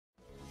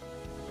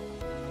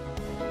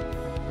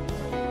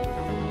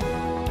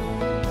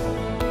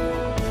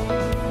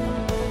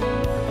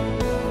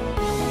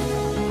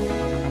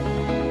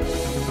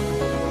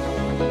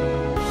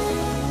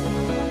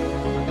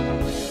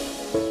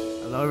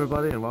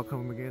everybody, and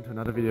welcome again to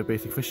another video of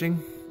basic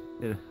fishing.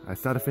 I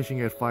started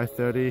fishing at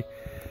 5:30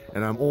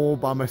 and I'm all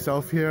by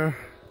myself here.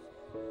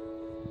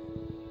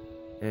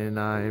 And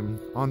I'm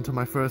on to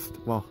my first,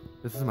 well,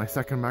 this is my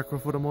second mackerel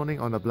for the morning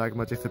on the Black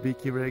Magic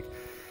Sabiki rig.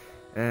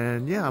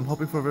 And yeah, I'm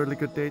hoping for a really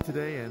good day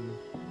today and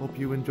hope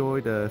you enjoy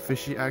the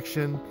fishy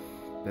action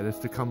that is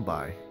to come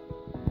by.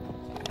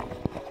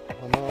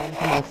 I'm on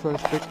to my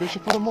first big fish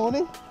for the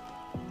morning.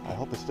 I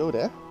hope it's still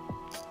there.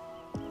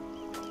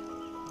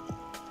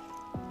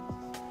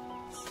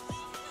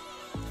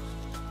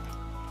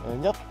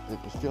 And yep, it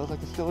just feels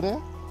like it's still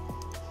there.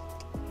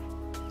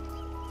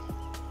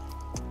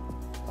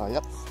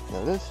 Yep,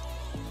 there it is.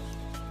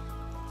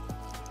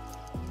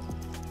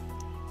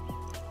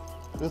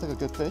 Feels like a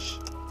good fish.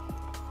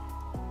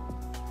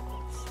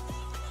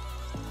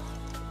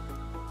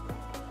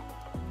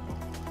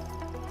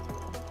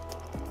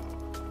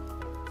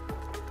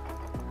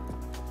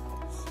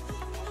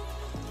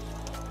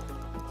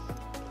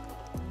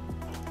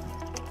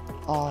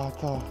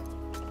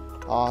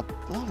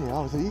 Bloody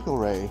hell, it's an eagle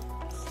ray.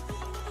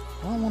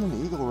 I don't want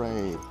an eagle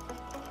ray.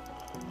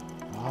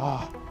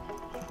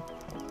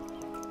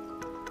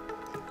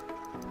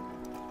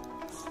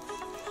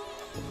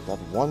 That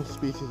one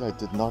species I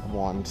did not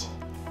want.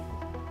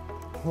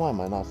 Why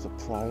am I not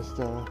surprised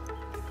though?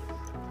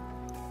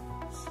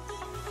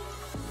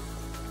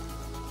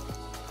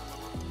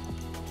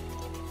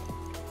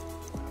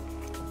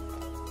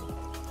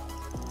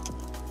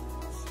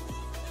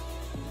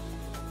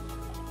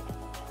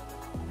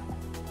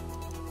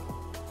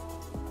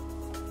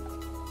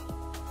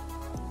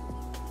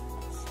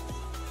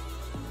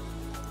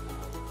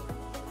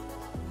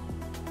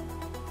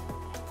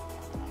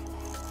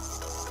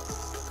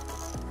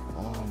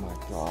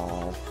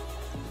 God.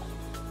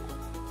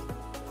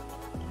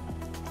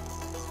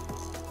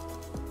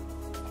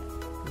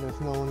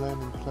 There's no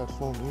landing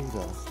platform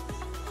either.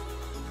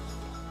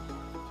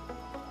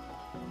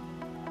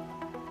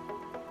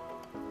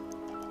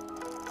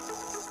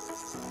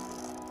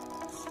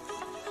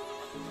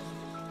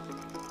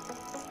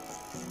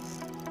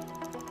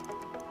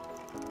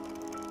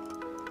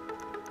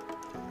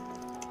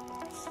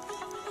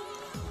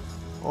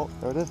 Oh,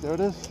 there it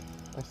is.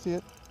 I see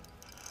it.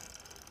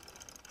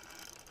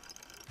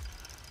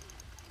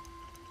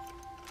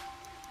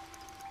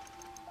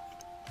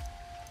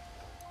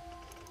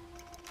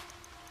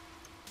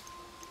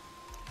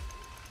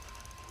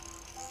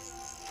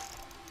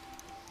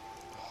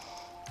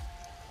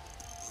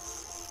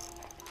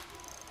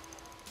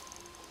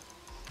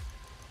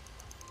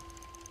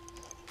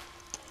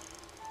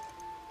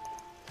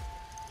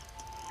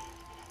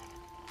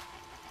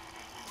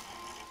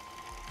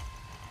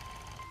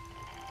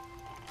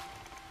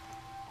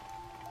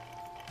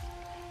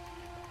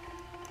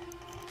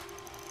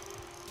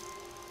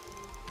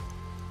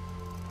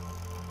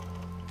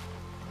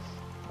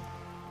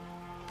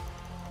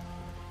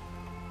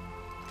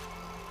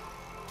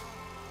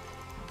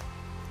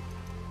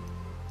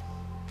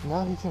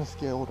 Now he's gonna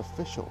scare all the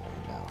fish away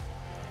now.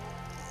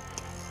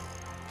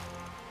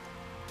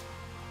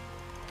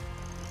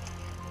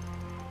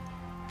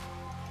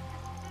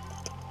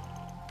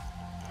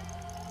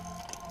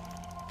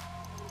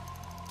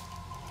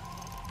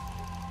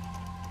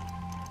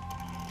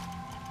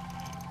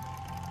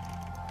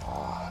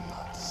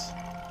 Nuts.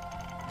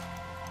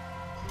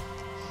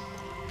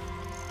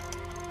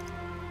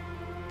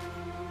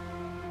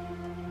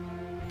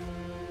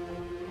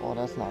 Oh,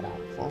 that's not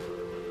helpful.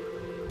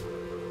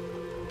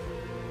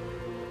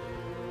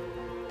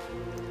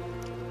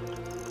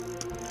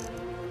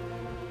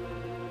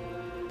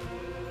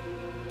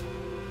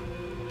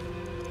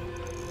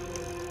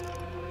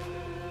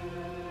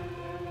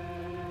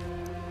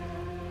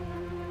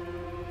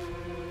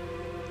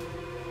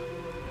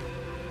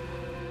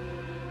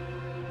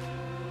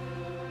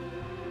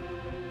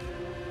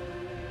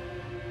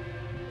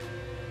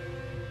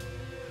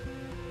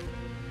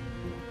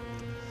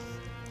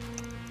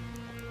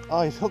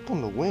 Oh, he's hooked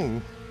on the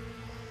wing.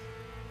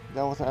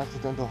 That was an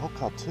accidental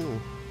hookup too.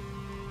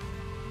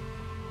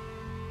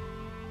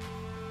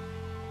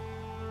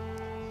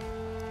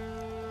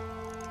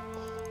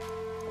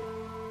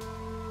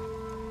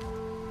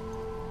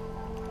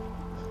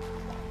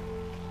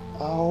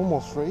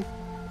 Almost free.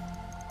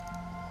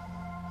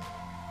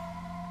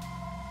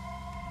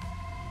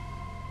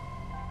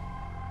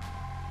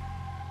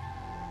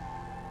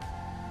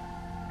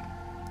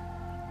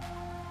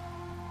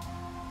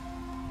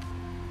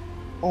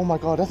 Oh my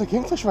god, that's a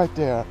kingfish right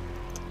there.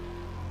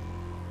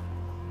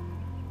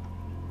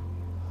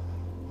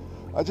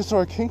 I just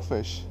saw a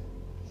kingfish.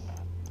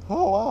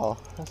 Oh wow,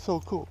 that's so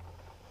cool.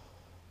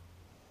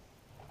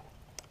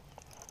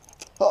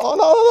 Oh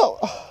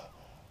no.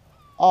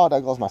 Oh,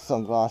 there goes my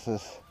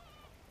sunglasses.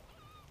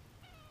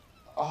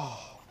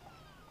 Oh.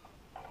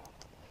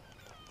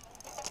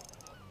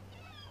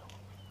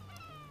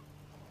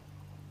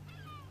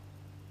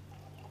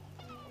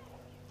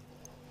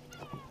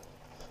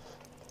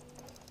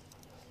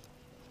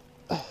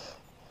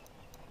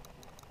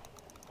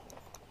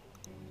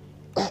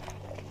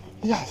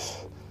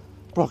 Yes,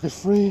 broke it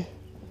free.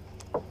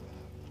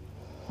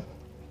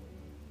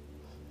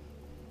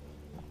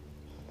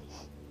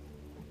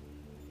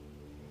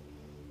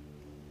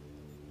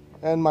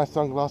 And my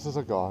sunglasses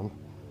are gone.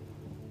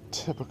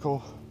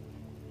 Typical.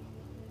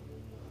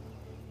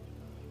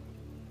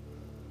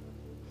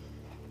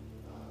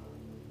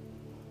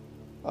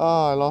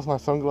 I lost my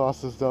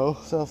sunglasses though.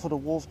 So for the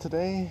Wharf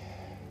today,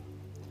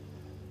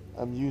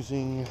 I'm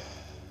using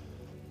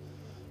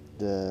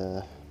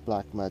the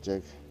Black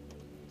Magic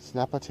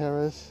Snapper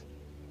Terrors.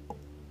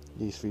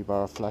 These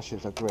 3-bar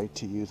flashes are great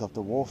to use off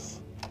the Wharf.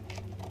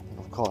 And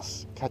of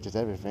course, catches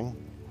everything,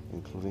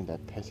 including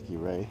that pesky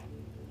ray.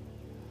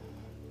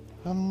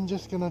 I'm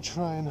just gonna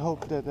try and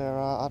hope that there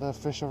are other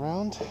fish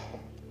around.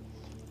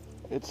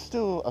 It's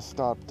still a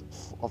start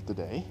of the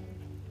day,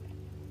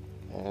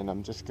 and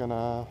I'm just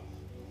gonna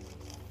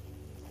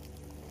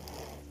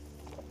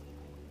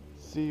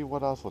see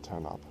what else will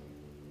turn up.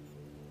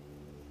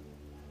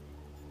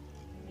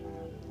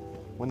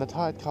 When the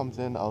tide comes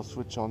in, I'll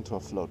switch on to a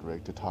float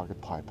rig to target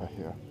piper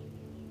here.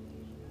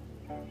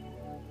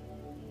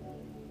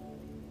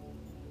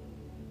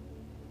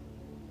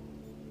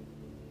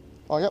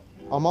 Oh yep,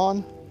 I'm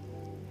on.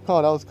 Oh,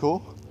 that was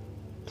cool.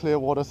 Clear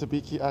water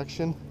sabiki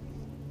action.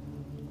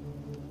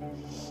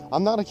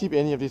 I'm not gonna keep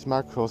any of these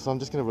mackerels, so I'm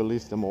just gonna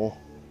release them all.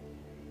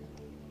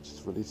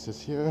 Just release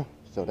this here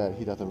so that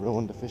he doesn't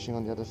ruin the fishing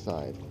on the other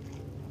side.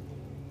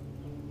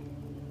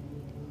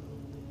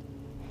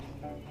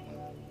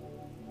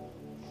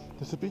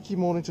 The sabiki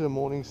morning to the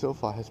morning so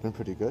far has been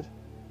pretty good.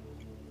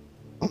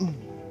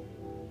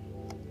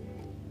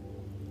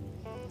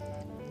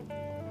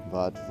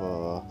 But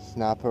for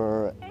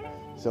snapper,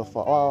 so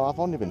far, well, I've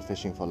only been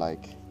fishing for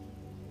like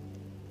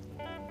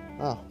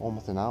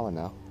almost an hour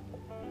now.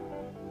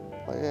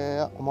 But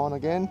yeah, I'm on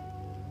again.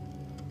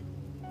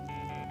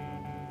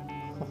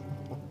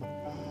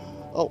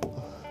 Oh.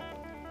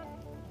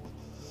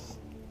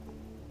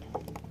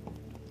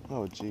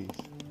 Oh jeez.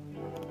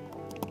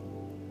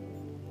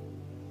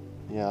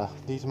 Yeah,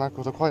 these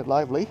mackerels are quite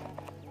lively,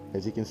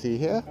 as you can see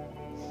here.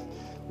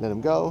 Let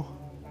them go.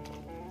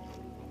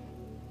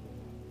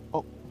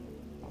 Oh.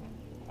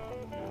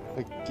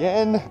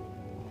 Again.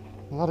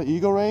 Another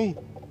eagle ray.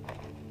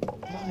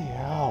 Bloody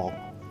hell.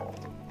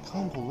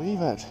 Can't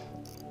believe it.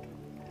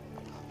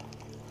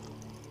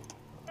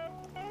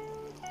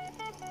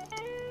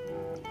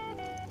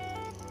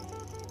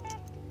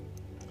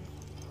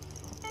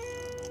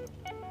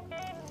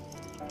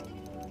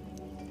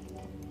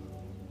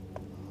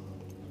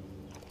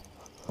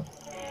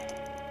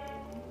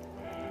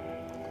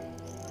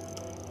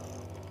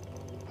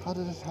 How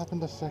did this happen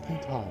the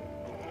second time?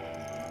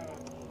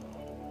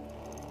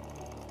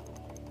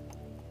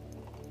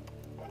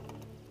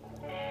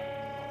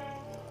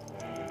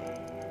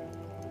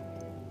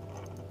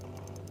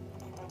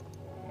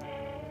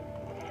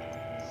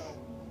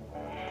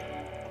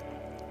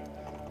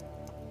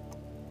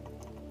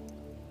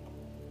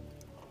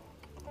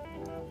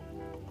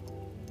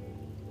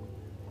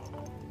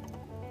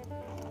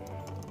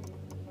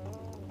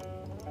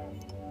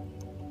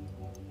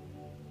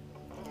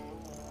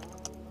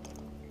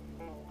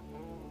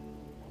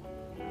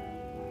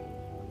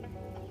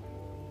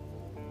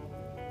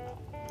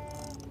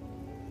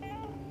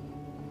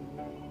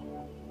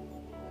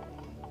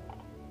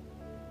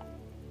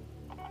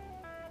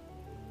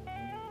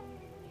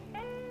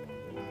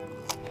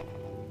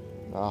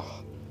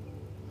 Ah,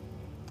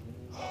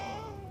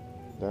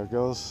 there it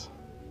goes.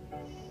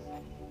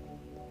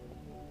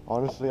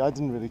 Honestly, I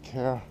didn't really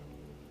care,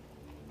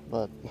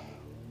 but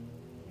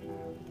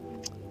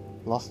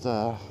lost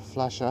a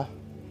flasher,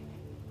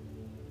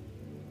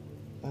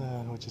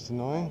 which is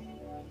annoying.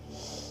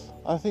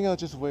 I think I'll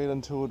just wait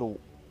until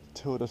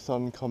the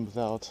sun comes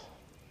out.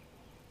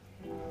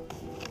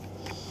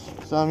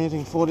 So I'm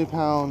using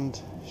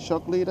 40-pound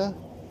shock leader,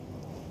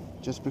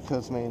 just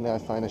because mainly I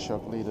find the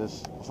shock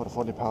leaders for the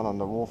 40-pound on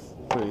the Wharf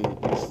pretty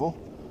useful.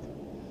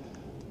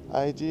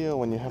 Ideal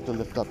when you have to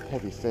lift up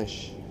heavy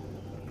fish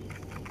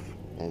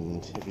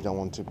and if you don't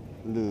want to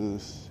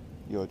lose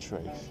your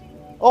trace.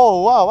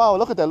 Oh wow,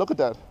 look at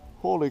that.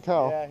 Holy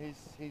cow. Yeah,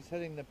 he's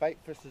hitting the bait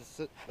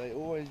fishes. They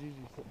always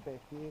usually sit back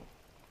here.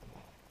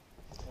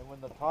 And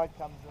when the tide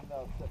comes in,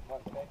 they'll sit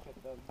right back at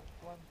the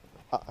next one.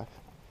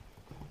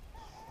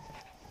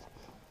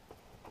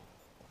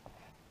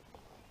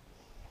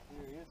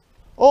 Here he is.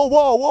 Oh,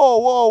 whoa.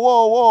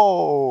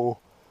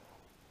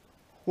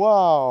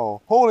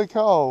 Wow, holy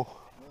cow.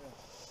 Yeah.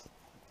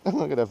 I'm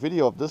gonna get a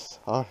video of this.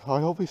 I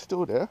hope he's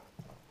still there.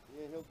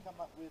 Yeah, he'll come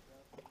up with...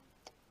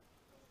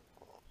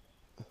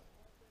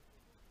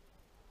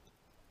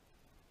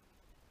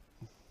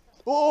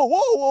 Oh,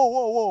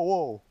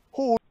 whoa.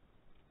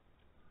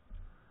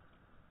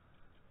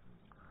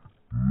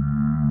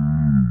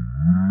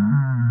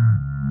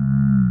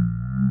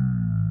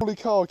 Holy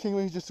cow,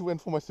 kingfish just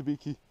went for my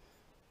sabiki.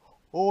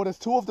 Oh, there's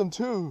two of them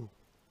too.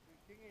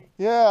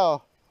 Yeah.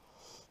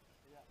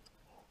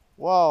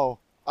 Wow.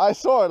 I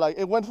saw it, like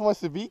it went for my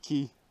sabiki.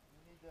 You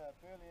need to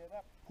burly it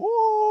up.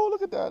 Oh,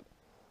 look at that.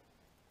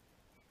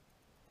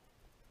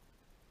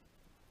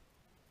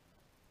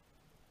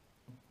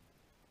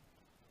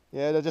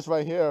 Yeah, they're just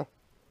right here.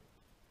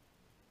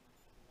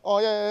 Oh,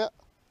 yeah.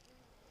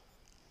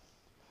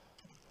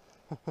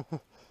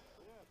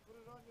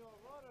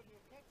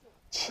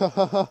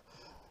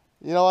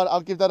 You know what, I'll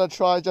give that a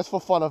try just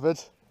for fun of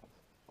it.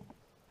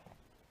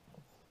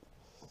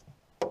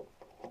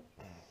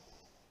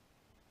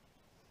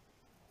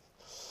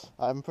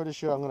 I'm pretty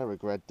sure I'm gonna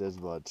regret this,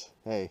 but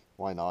hey,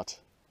 why not?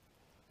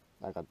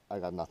 I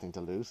got nothing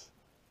to lose.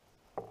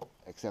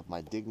 Except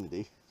my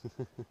dignity.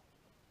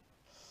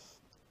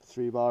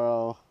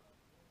 3-barrel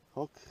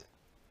hook.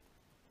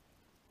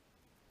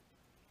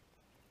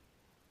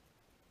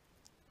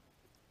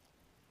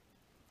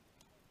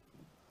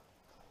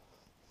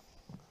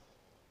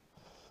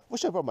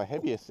 Wish I brought my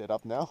heaviest set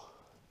up now.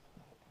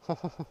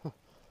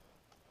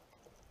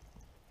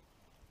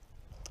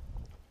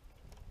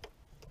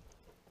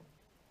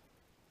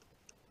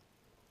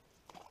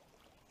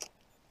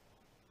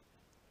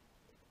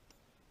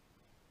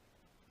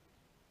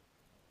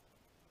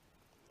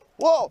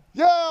 Whoa!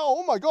 Yeah!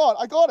 Oh my god!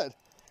 I got it!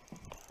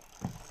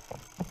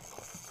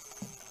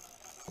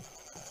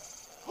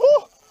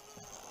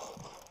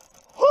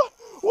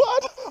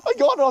 What? I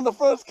got it on the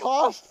first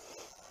cast!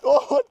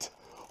 What?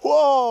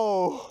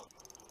 Whoa!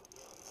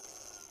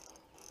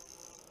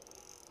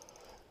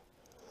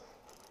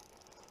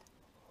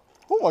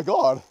 Oh my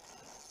god!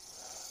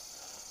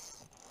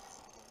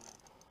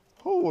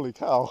 Holy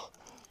cow!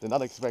 Did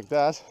not expect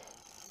that.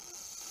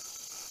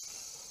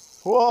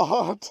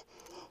 What?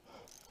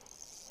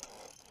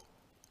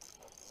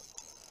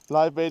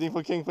 Live baiting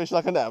for kingfish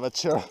like an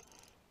amateur.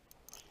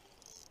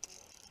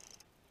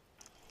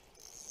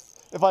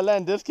 If I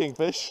land this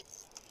kingfish,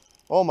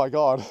 oh my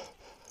god,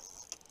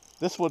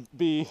 this would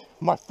be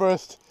my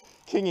first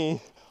kingy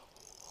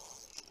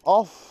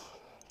off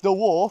the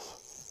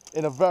wharf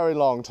in a very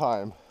long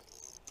time.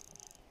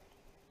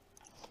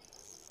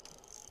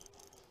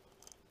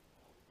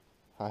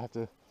 I have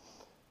to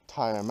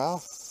tie him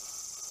out.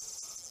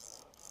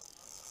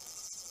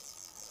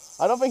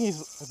 I don't think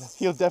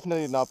he'll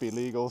definitely not be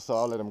legal, so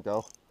I'll let him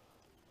go.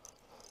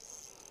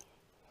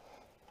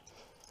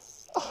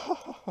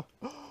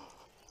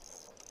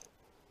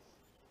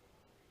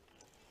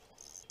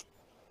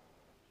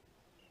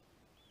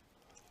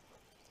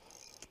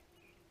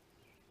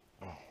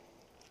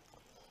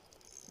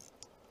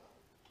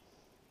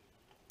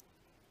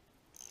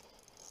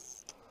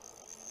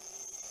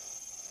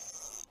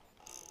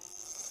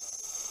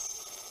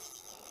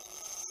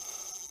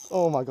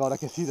 Oh my god, I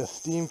can see the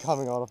steam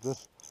coming out of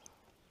this.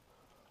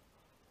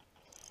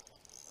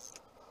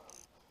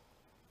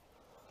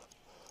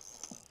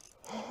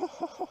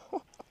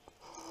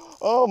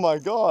 Oh my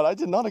god, I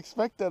did not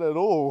expect that at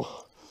all.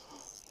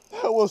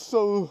 That was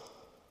so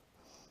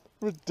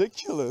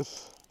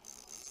ridiculous.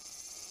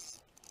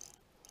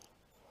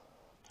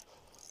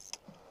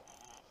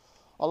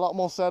 A lot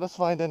more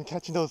satisfying than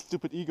catching those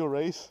stupid eagle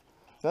rays,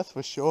 that's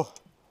for sure.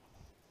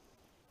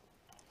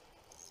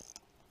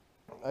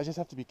 I just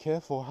have to be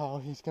careful how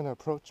he's gonna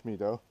approach me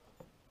though.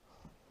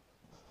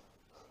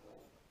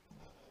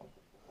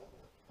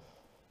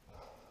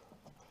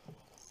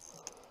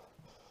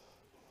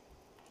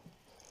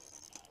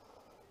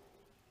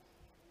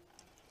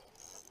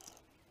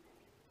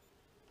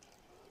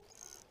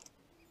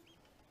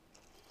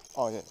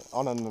 Oh yeah,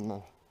 oh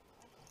no.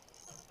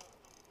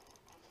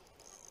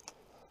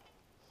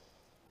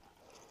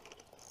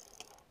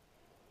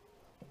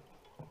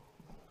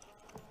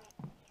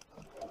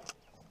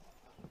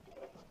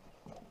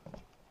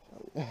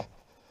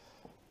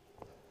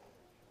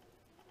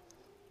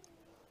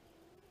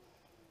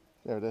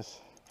 There it is.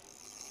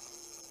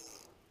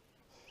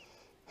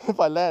 If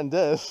I land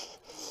this,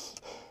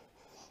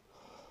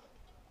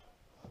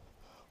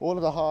 all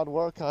of the hard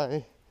work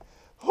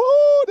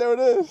oh, there it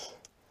is.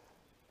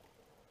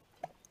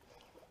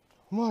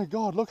 My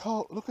god, look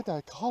at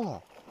that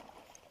color.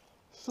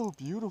 So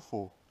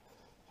beautiful.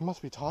 He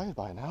must be tired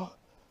by now.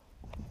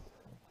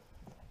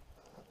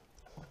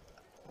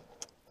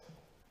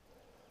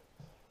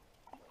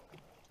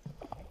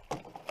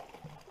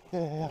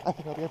 Yeah, I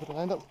think I'll be able to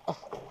land up.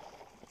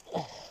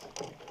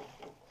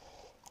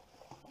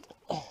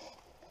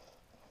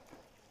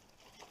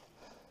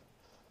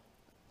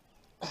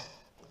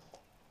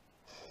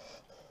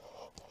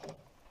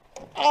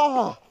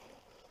 Ah!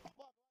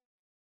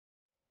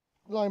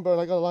 Line burn,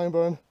 I got a line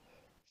burn.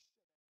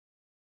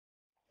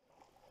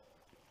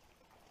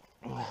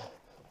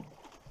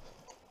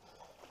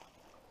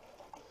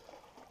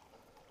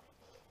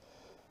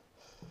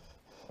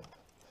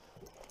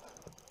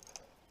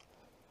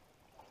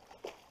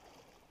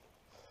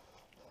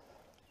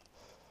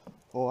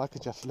 Oh, I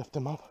could just lift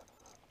him up.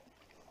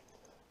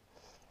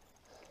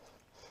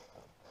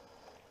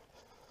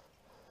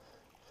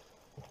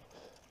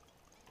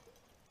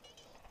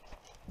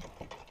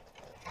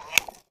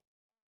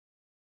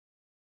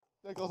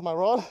 There goes my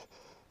rod.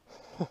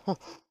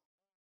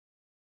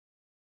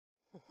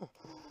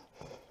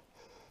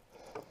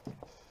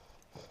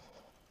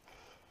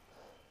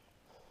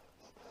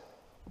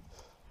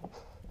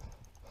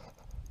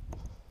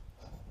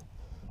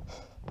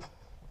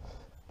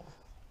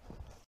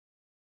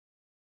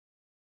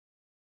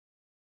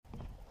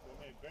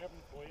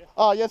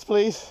 Ah, yes,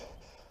 please.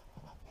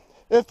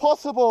 If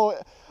possible,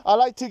 I'd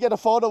like to get a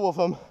photo with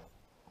him.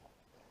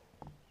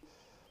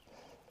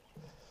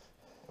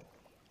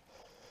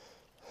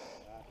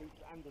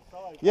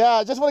 Yeah,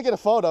 I just want to get a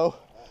photo.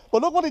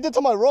 But look what he did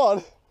to my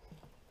rod.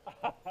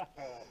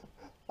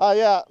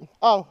 Yeah.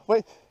 Oh,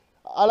 wait.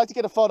 I'd like to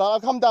get a photo.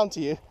 I'll come down to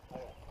you.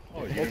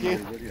 Oh, Thank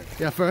you.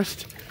 Yeah,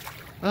 first.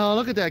 Oh,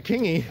 look at that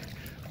kingy.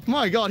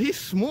 My God, he's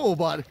small,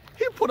 but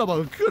he put up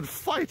a good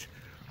fight.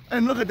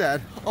 And look at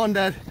that, on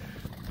that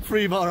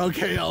 3-bar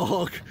OKL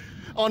hook,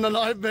 on the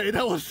live bait.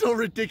 That was so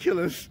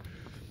ridiculous.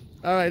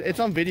 All right, it's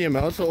on video,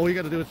 Mel, so all you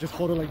got to do is just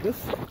hold it like this.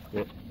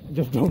 Yeah.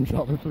 Just don't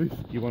drop it, please.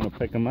 You want to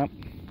pick him up?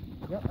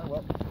 Yeah, I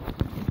will.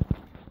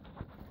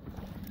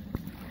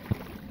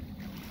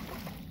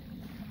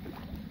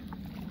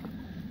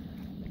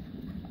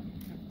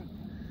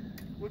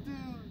 We'll do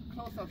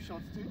close-up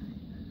shots too.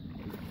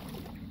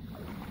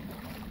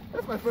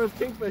 That's my first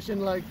kingfish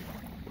in like,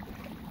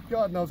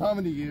 God knows how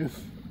many years.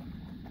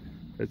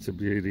 It's a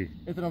beauty.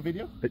 Is it on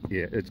video?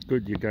 Yeah, it's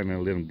good you're going to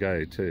let him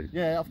go too.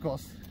 Yeah, of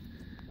course.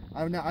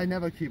 I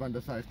never keep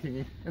undersized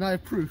kingy, and I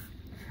have proof.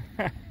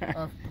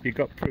 You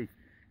got proof.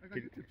 I got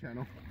a YouTube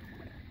channel.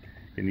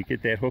 Can you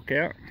get that hook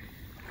out?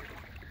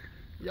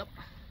 Yep.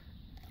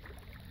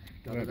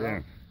 Got Right it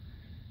down.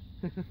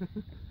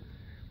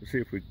 We'll see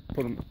if we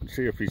put him.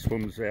 See if he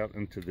swims out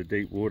into the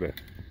deep water.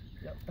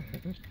 Yep.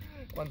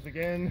 Once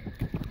again,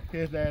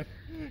 here's that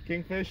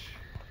kingfish.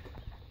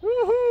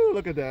 Woohoo!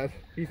 Look at that.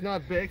 He's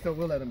not big, so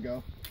we'll let him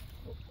go.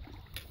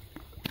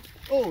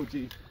 Oh,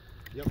 gee.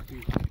 Yep.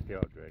 Yeah,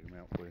 I'll drag him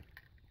out for you.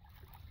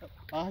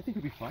 I think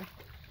he'll be fine.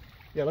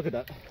 Yeah, look at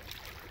that.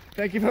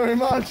 Thank you very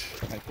much.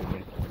 Thank you,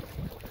 man.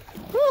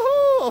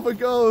 Woohoo! Off it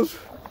goes.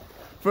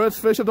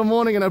 First fish of the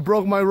morning, and I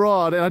broke my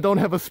rod, and I don't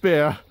have a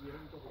spare.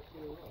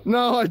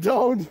 No, I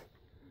don't.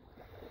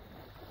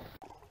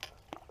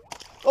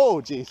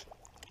 Oh, geez.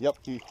 Yep.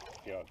 Yeah,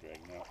 I'll drag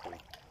him out for you.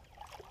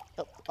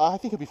 Yep. I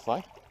think he'll be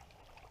fine.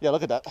 Yeah,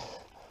 look at that.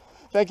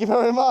 Thank you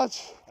very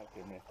much. Thank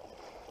you, man.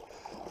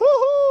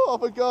 Woohoo!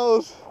 Off it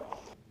goes.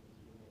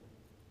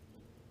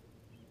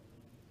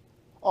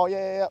 Oh,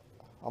 yeah.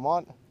 I'm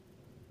on.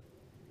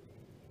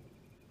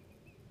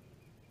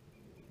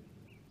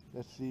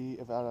 Let's see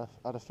if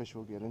other fish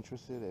will get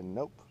interested, and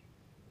nope.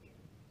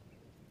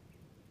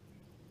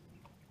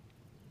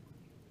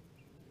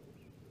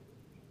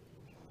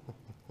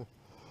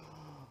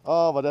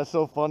 Oh, but that's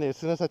so funny. As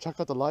soon as I chucked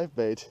out the live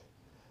bait,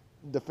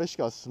 the fish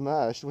got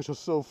smashed, which was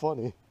so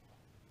funny.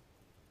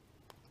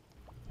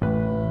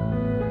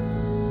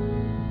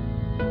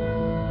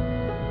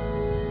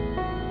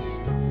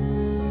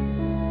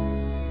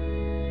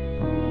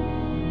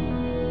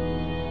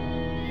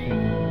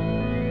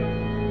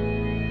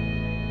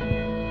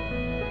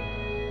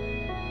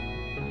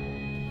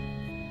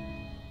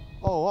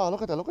 Oh wow,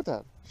 look at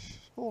that.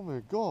 Oh my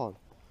God.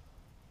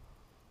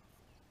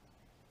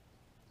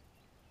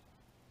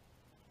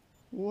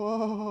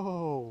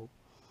 Whoa,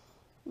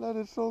 that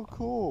is so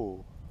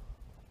cool.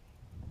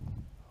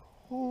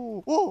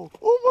 Oh, whoa,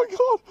 oh my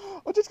God,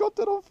 I just got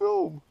that on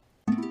film.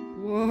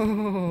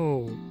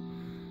 Whoa,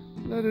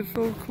 that is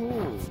so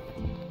cool.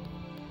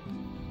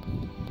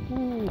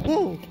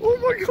 Whoa, oh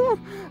my God,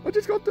 I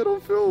just got that on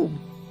film.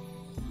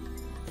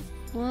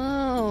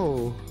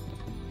 Wow,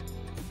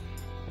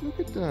 look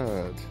at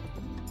that.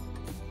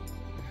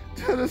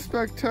 That is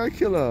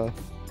spectacular.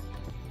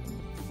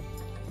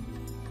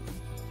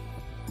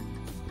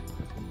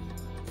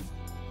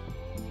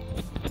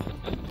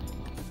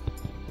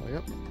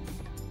 Yep,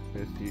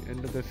 there's the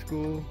end of the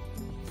school,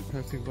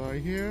 passing by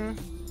here.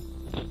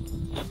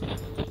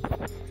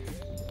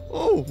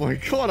 Oh my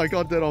God, I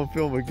got that on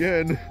film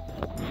again.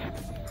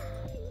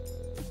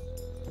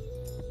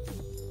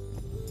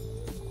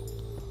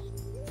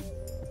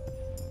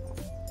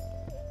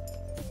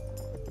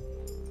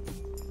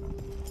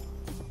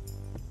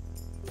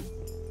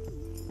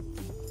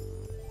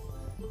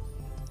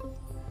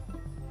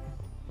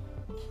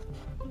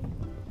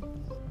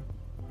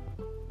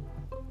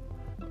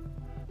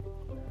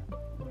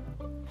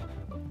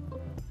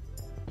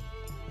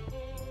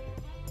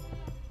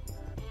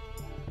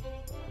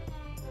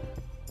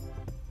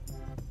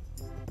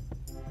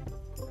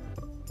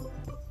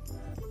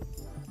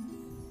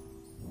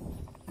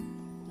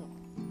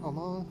 Come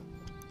on.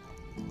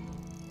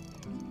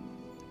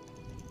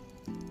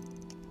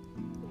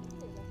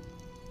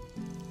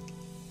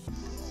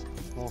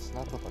 Small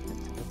snapper, but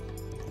it's good.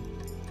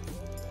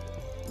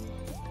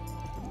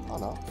 Oh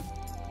no.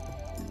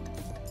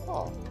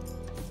 Oh.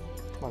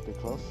 Might be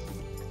close.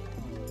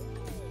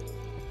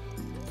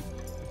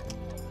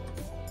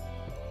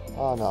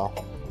 Oh no.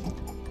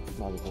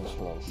 Not even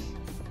close.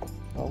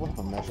 Oh, what if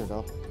I measured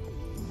up?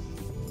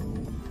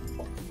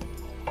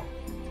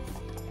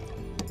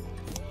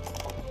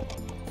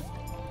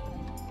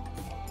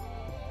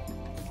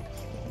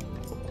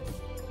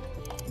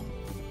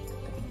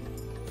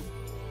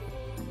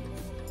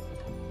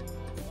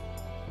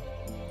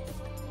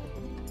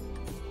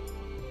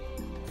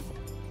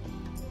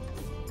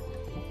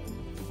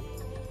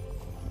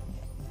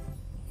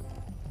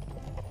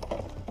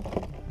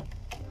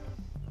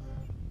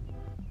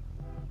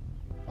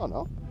 Oh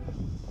no.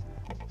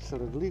 So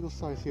the legal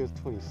size here is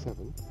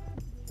 27.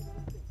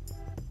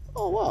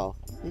 Oh wow,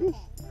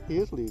 he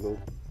is legal.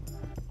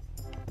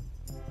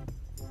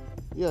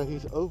 Yeah,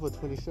 he's over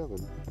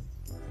 27.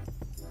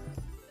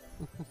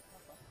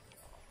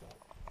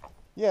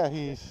 Yeah,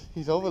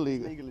 he's over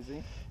legal. Legal, is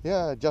he?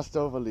 Yeah, just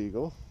over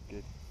legal.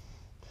 Good.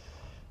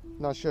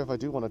 Not sure if I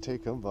do want to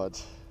take him,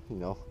 but you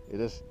know,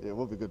 it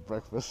will be good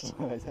breakfast.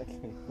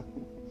 Exactly.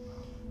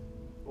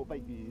 What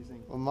bait are you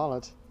using? A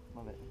mullet.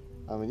 Mullet.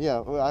 I mean,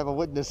 yeah, I have a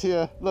witness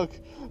here. Look.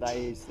 That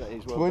is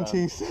well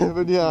 27,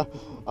 done. yeah.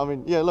 I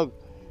mean, yeah, look.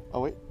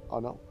 Oh wait, oh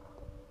no.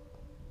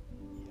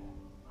 Yeah,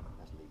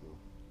 that's legal.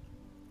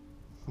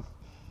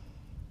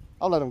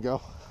 I'll let him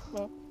go.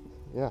 Well.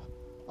 Yeah,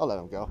 I'll let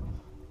him go.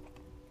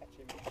 Catch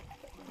him 2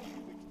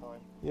 weeks'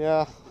 time.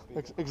 Yeah,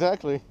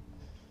 exactly.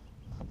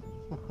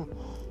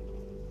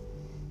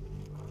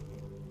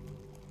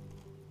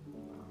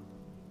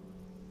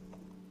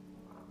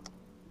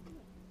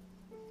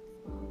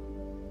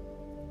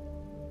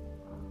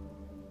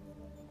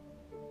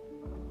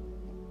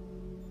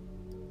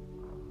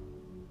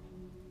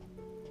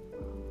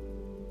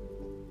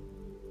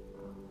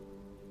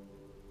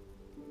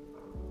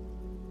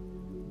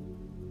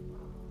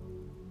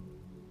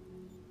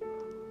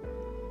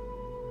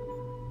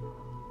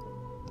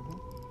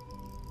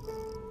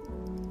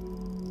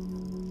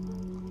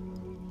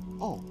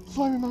 Oh,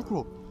 slimy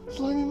mackerel!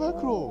 Slimy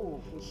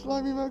mackerel!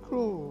 Slimy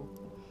mackerel!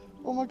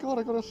 Oh my god,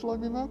 I got a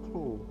slimy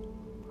mackerel!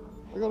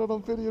 I got it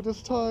on video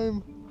this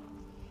time!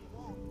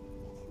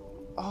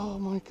 Oh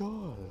my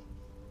god!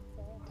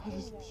 That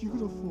is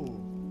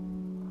beautiful!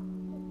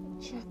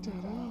 Check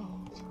that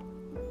out!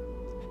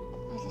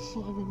 That's a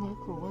slimy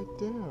mackerel right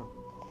there!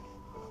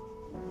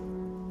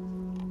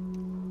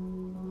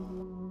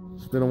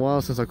 It's been a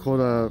while since I caught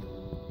a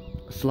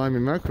slimy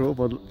mackerel,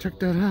 but check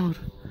that out!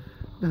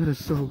 That is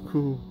so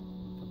cool!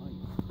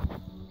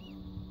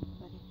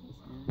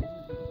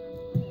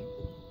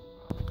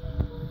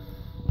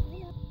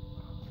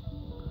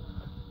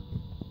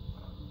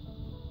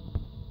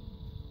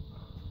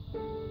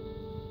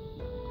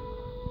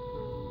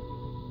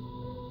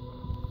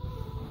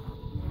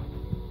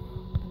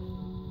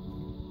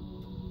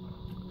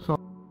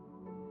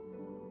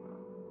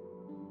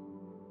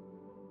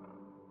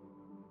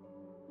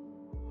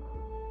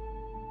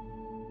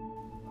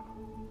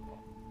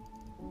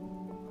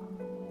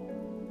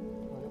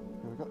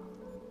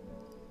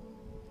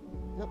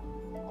 Yep,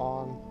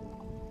 on.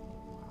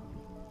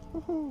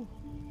 Woohoo!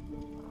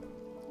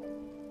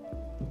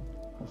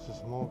 This is a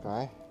small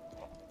guy.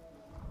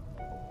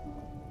 Oh,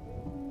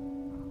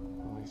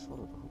 he's sort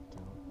of hooked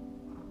down.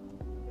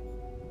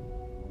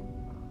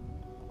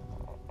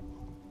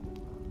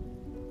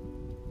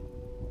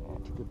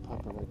 That's a good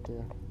pupper right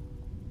there.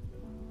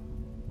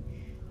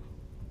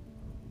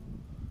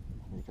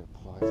 You got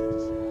pliers for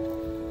this one.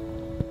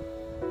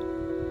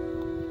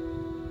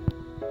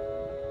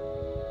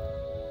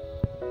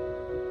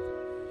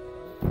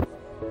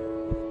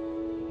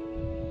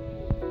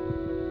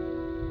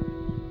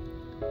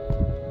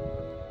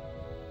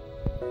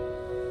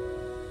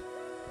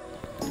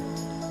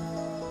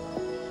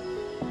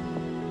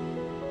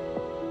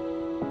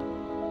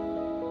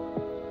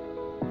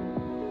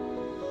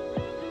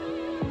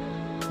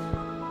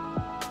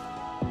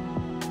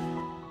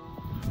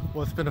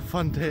 Well, it's been a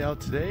fun day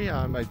out today.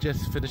 I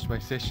just finished my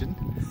session.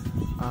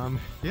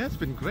 Yeah, it's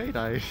been great.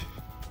 I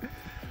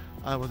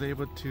was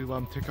able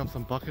to tick up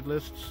some bucket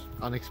lists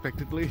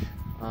unexpectedly.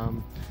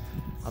 I'm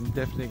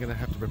definitely gonna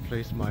have to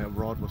replace my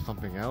rod with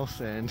something else,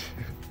 and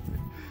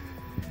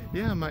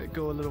yeah, I might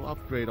go a little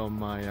upgrade on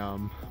my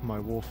my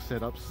Wharf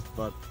setups.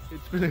 But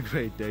it's been a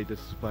great day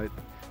despite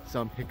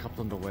some hiccups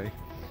on the way.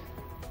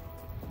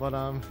 But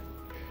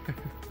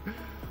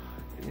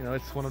you know,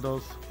 it's one of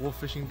those Wharf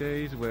fishing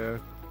days where,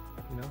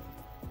 you know,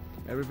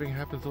 everything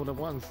happens all at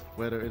once,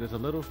 whether it is the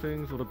little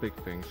things or the big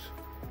things.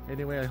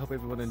 Anyway, I hope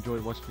everyone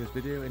enjoyed watching this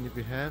video, and if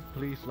you have,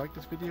 please like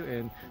this video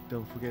and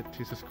don't forget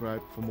to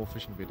subscribe for more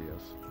fishing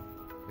videos.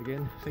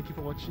 Again, thank you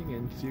for watching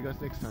and see you guys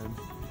next time.